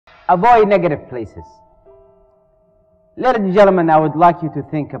Avoid negative places. Ladies and gentlemen, I would like you to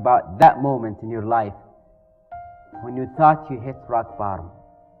think about that moment in your life when you thought you hit rock bottom,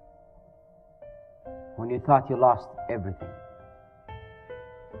 when you thought you lost everything,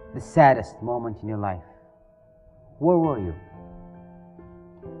 the saddest moment in your life. Where were you?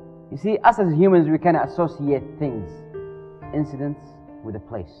 You see, us as humans, we can associate things, incidents, with a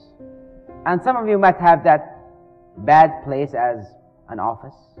place. And some of you might have that bad place as an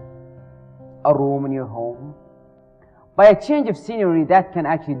office, a room in your home. By a change of scenery, that can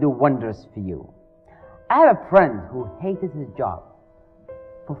actually do wonders for you. I have a friend who hated his job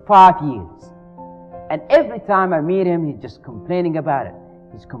for 5 years. And every time I meet him, he's just complaining about it.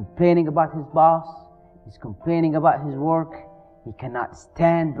 He's complaining about his boss. He's complaining about his work. He cannot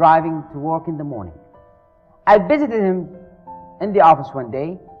stand driving to work in the morning. I visited him in the office one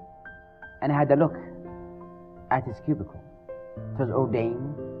day, and I had a look at his cubicle. It was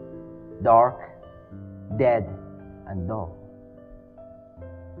ordained, dark, dead, and dull.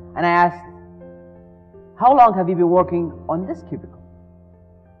 And I asked, how long have you been working on this cubicle?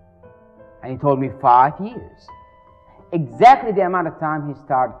 And he told me 5 years. Exactly the amount of time he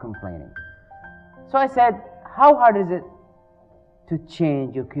started complaining. So I said, how hard is it to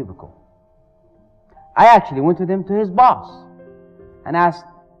change your cubicle? I actually went with him to his boss and asked,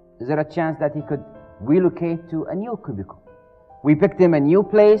 is there a chance that he could relocate to a new cubicle? We picked him a new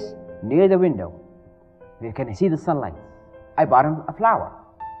place near the window. We can see the sunlight. I bought him a flower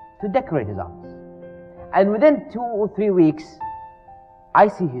to decorate his office. And within 2 or 3 weeks, I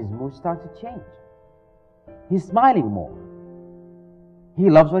see his mood start to change. He's smiling more. He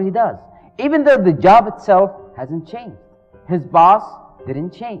loves what he does, even though the job itself hasn't changed. His boss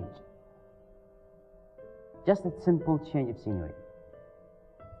didn't change. Just a simple change of scenery.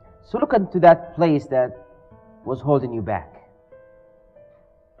 So look into that place that was holding you back.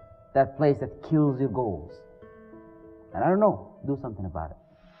 That place that kills your goals. And I don't know, do something about it.